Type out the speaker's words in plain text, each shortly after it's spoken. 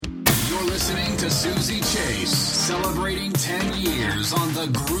listening to Susie Chase, celebrating 10 years on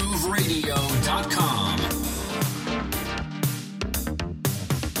thegrooveradio.com.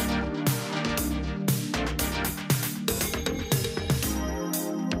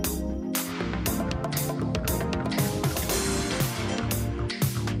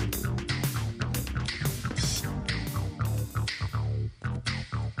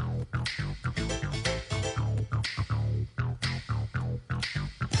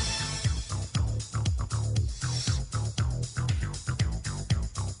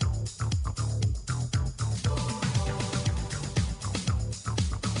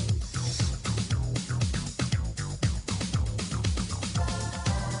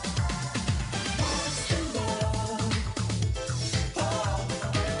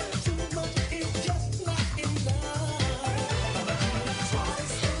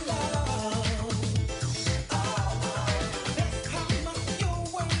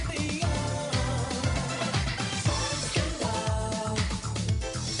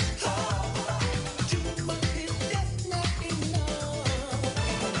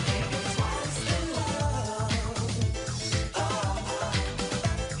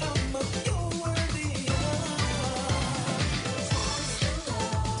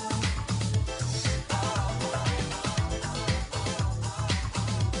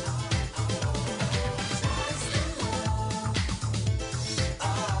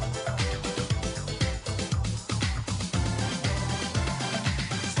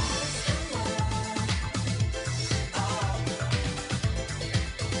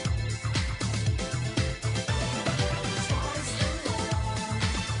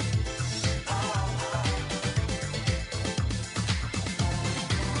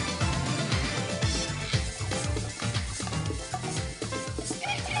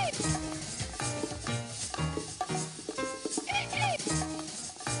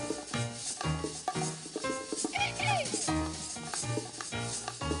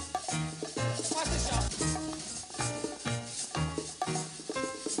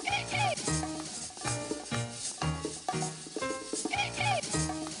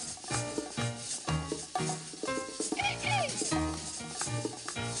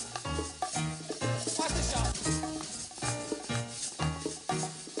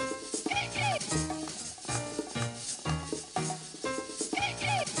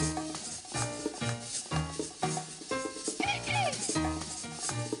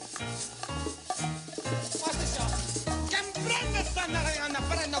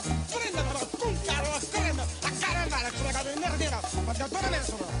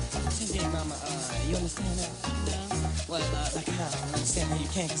 Mama, you understand that? No. Well, like I don't understand how you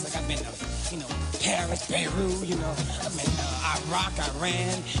can, cause like I've been to, Paris, Beirut, I've been Iraq,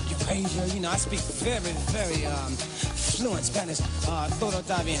 Iran, Eurasia, I speak very, very fluent Spanish. Todo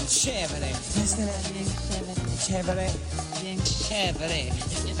está bien chévere. Chévere. Chévere.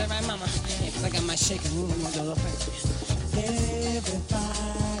 Is that right, Mama? Yeah, cause I got my shaking room.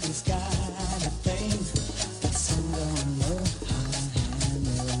 Everybody's got a thing that some don't know how to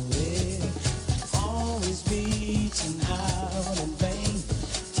handle it. Always reaching out in vain,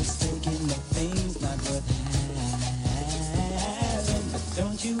 just thinking that things not worth having. But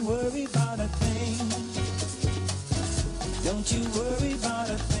don't you worry about a thing. Don't you worry about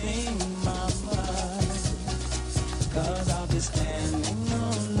a thing, Mama. Cause I'll be standing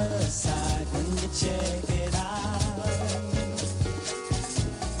on the side when you check it out.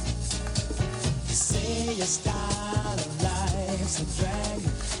 You say your style of life's a drag,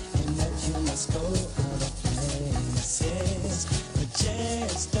 and that you must go other places. But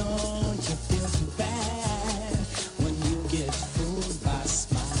just don't you feel too bad when you get fooled by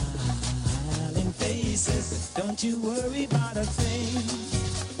smiling faces. But don't you worry about a thing.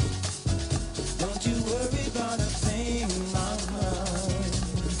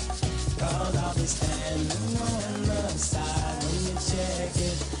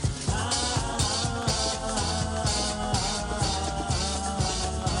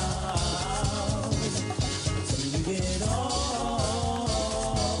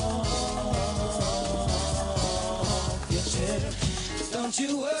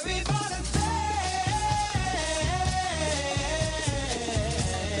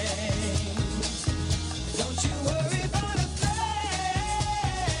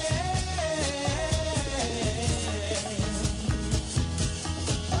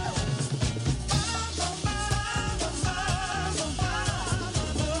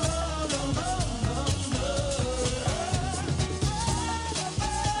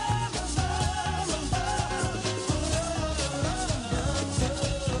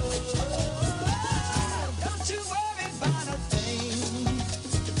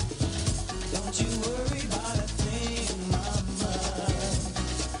 you worry about a thing, mama.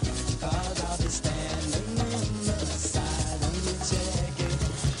 'Cause I'll be standing on the side when you check it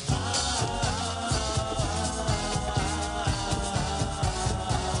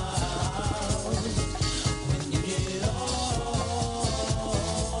when you get off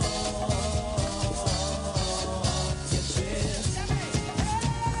your chest.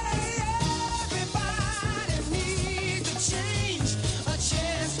 Everybody needs a change, a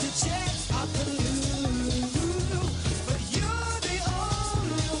chance to check out the news.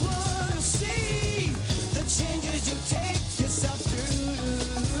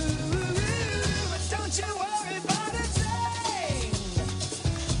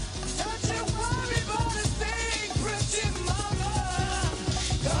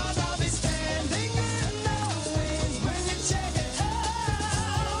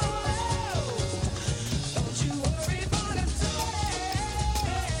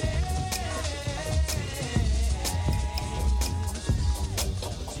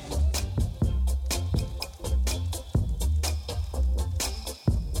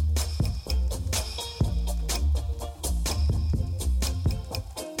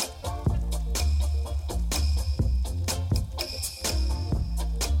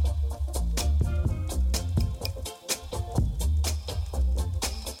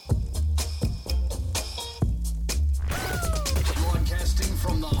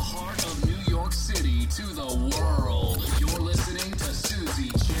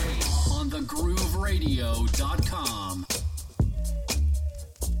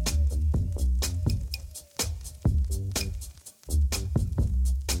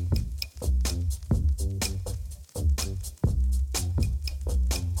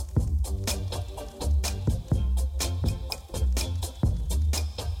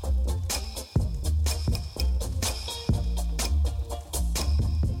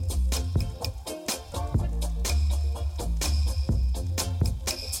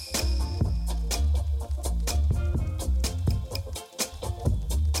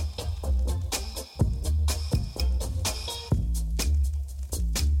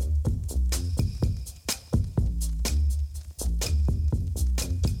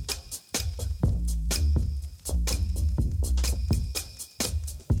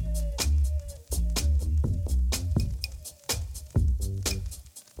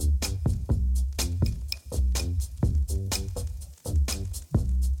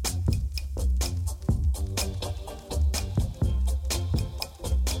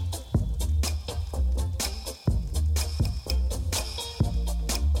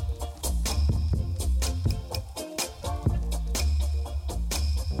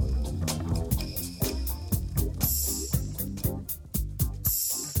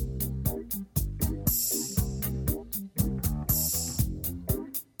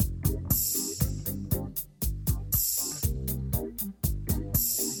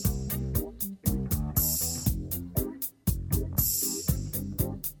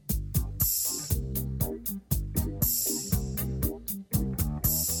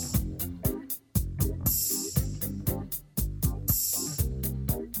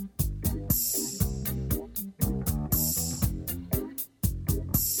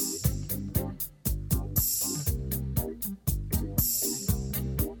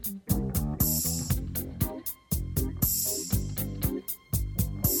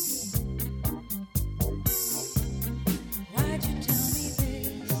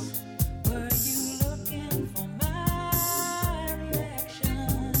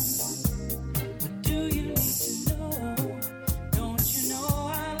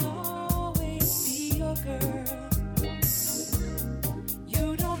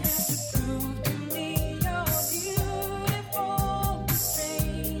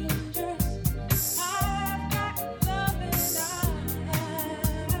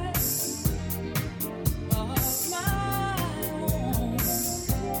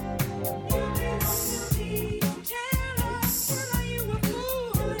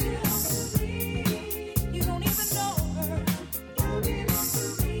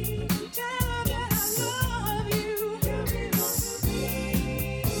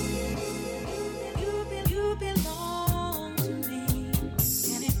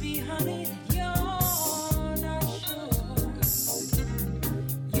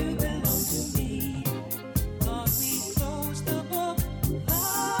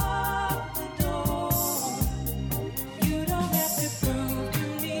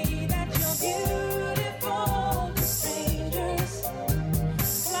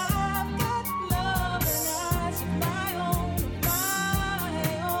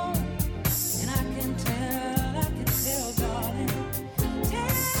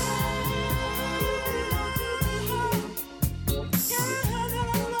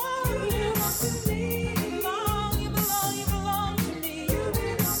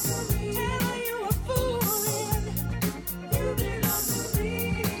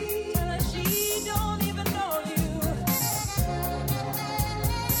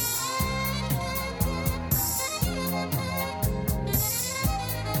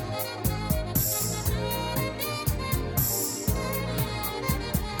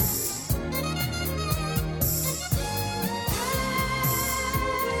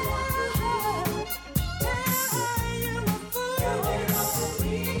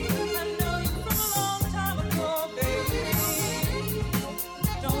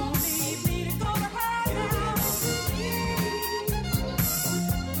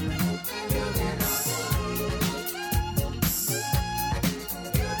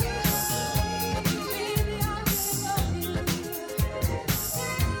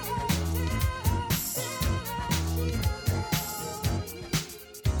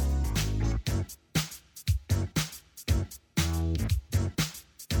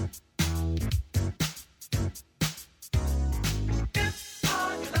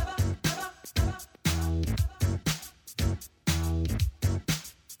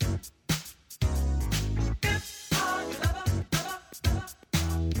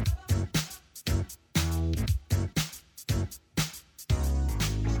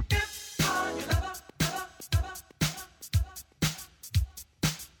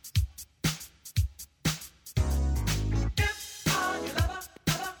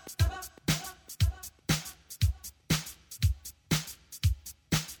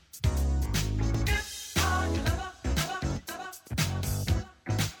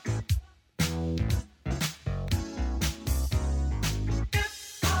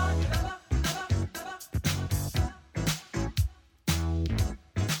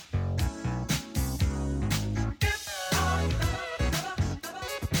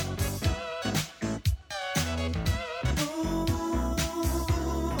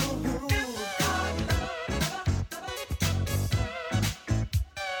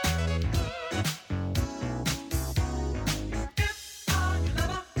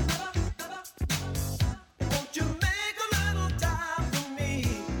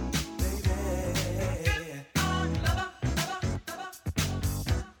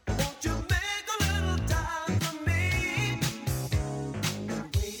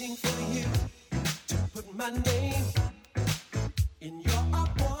 my name in your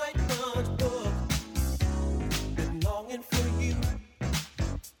appointment book. Been longing for you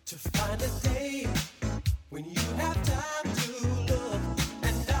to find a day when you have time to look,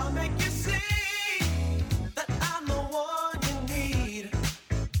 and I'll make you see that I'm the one you need.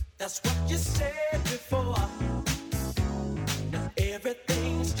 That's what you said before. Now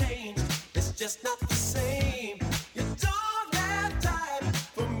everything's changed, it's just not the same. You don't have time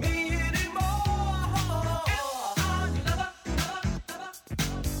for me anymore.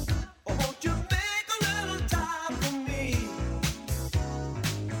 Or won't you make a little time for me?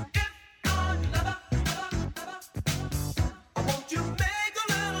 Or won't you make a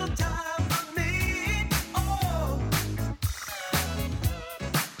little time for me? Oh.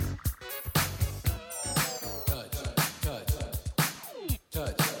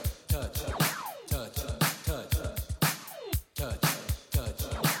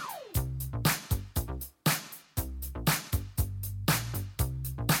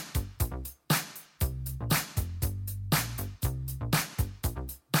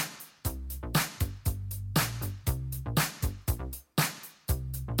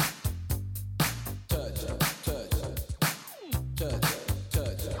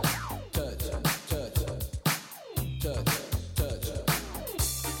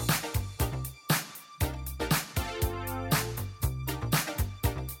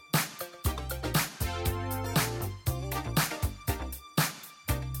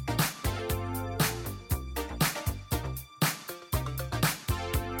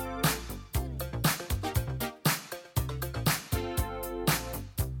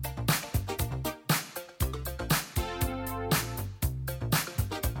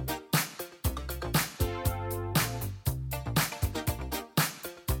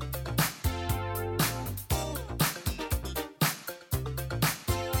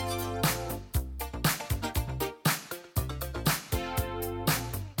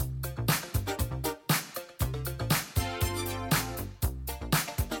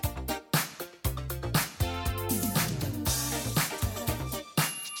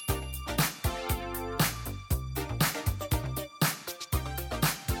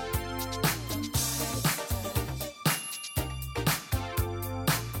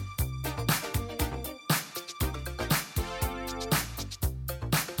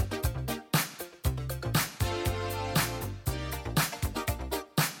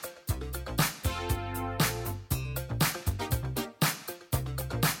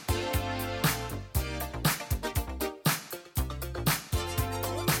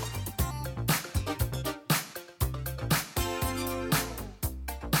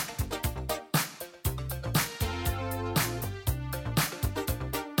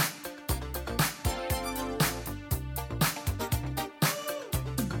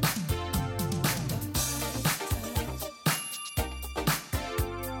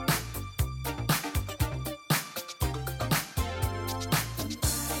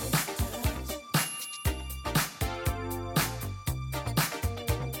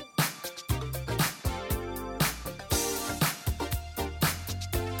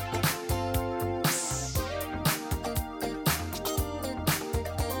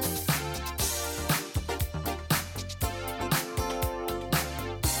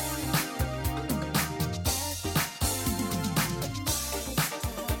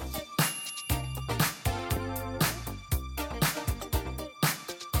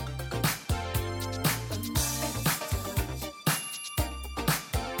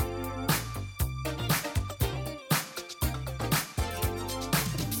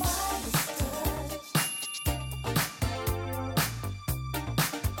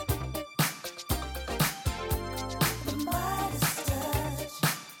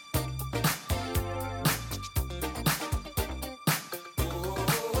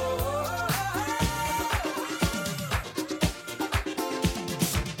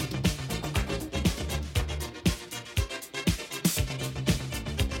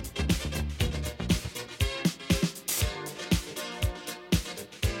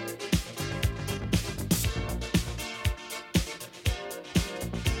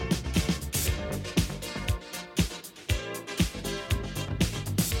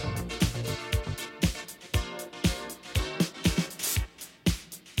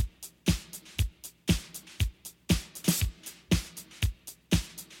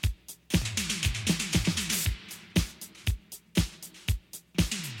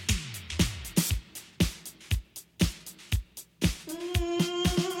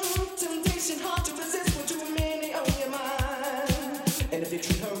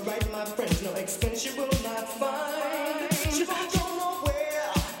 She won't go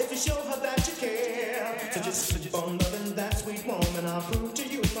nowhere if you show her that you care. So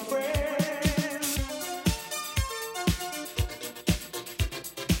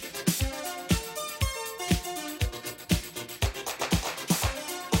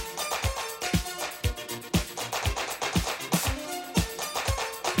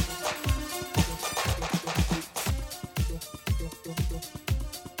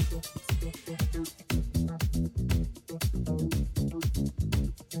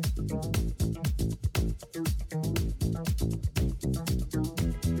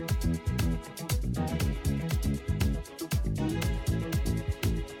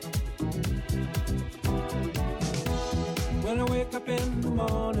wake up in the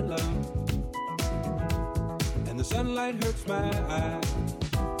morning, love, and the sunlight hurts my eyes,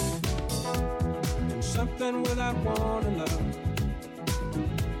 and something without warning, love,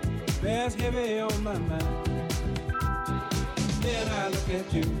 bears heavy on my mind. Then I look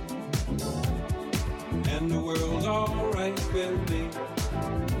at you, and the world's alright with me.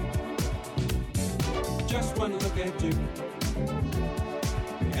 Just one look at you,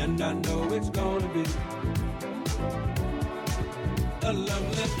 and I know it's gonna be a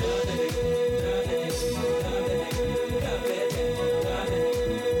lovely day.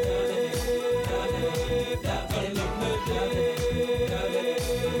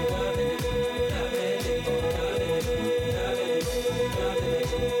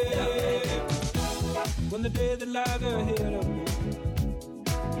 When the day that lies ahead of me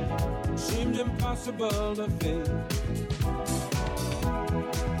seems impossible to face,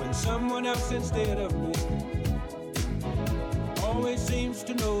 when someone else instead of me always seems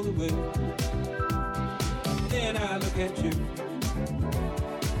to know the way, then I look at you,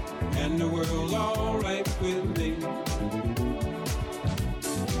 and the world's alright with me.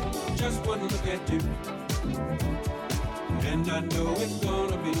 Just one look at you, and I know it's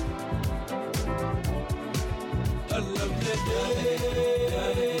gonna be a lovely day.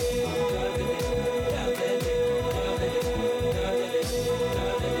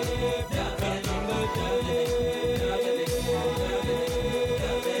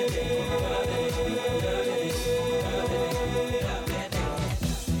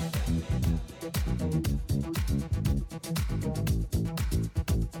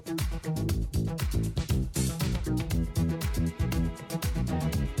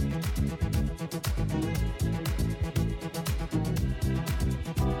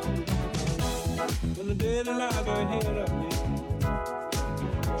 The lies ahead of me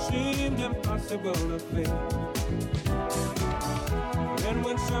seemed impossible to face, and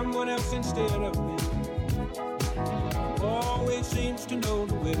when someone else instead of me always seems to know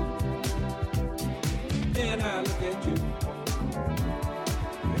the way, then I look at you,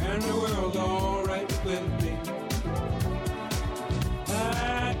 and the world's alright with me.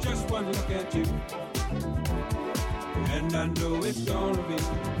 I just want to look at you, and I know it's gonna be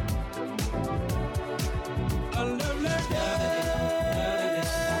a lovely day.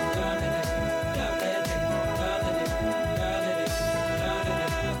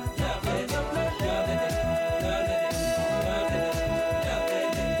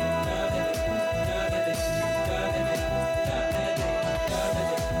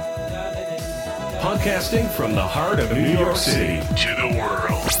 Podcasting from the heart of New York City to the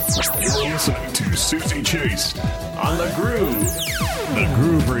world. You're listening to Susie Chase on The Groove,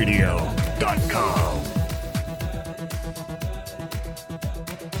 thegrooveradio.com.